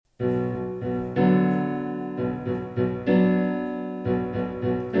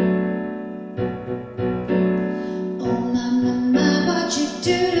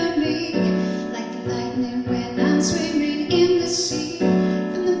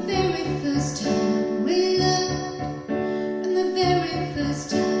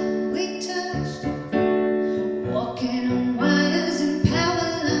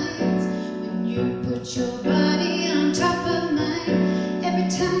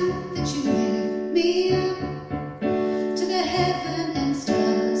time that you lift me up to the heaven and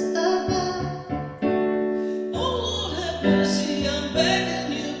stars above. Oh Lord, have mercy, I'm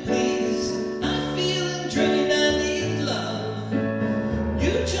begging you, please. I'm feeling drained, I need love.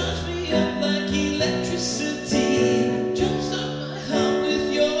 You charge me up like electricity, jumpstart my heart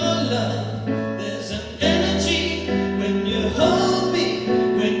with your love. There's an energy when you hold me,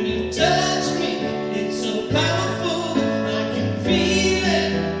 when you touch me, it's so powerful. I can feel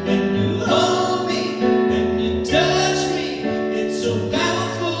it when you hold me, when you touch me, it's so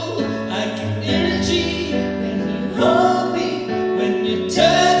powerful. I can energy when you hold me, when you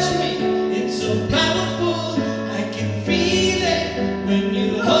touch me, it's so powerful. I can feel it when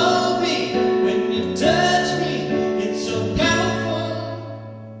you hold me, when you touch me, it's so powerful.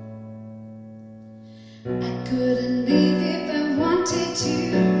 I couldn't leave if I wanted to,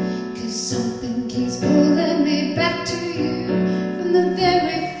 'cause something keeps pulling me back to you. From the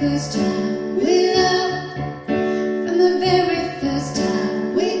very first time we loved, from the very first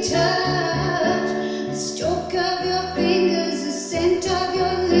time we touched, the stroke of your fingers, the scent of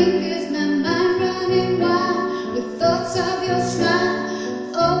your lingers, my mind running wild with thoughts of your smile.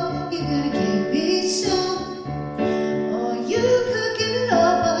 Oh, you're gonna give me some, or you could give it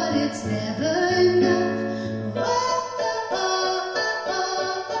all, but it's never enough.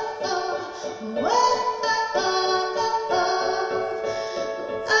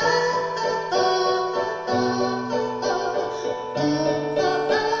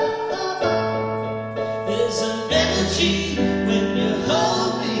 There's an energy when you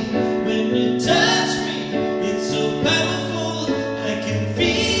hold me, when you touch me, it's so powerful. I can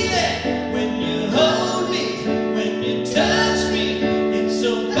feel it when you hold me, when you touch me, it's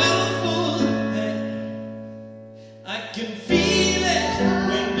so powerful. I can feel it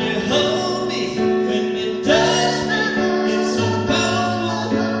when you hold me, when you touch me, it's so powerful.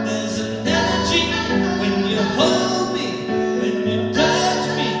 There's an energy when you hold me, when you touch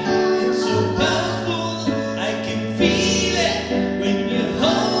me, it's so powerful. I can feel it when you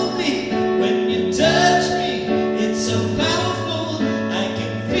hold me, when you touch me, it's so powerful. I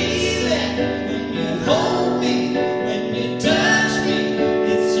can feel it when you hold me, when you touch me,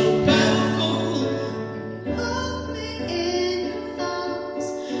 it's so powerful. Hold me in your arms,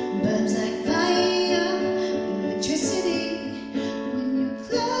 burns like fire, electricity. When you're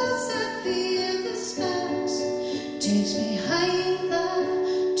close, I feel the sparks. Takes me higher.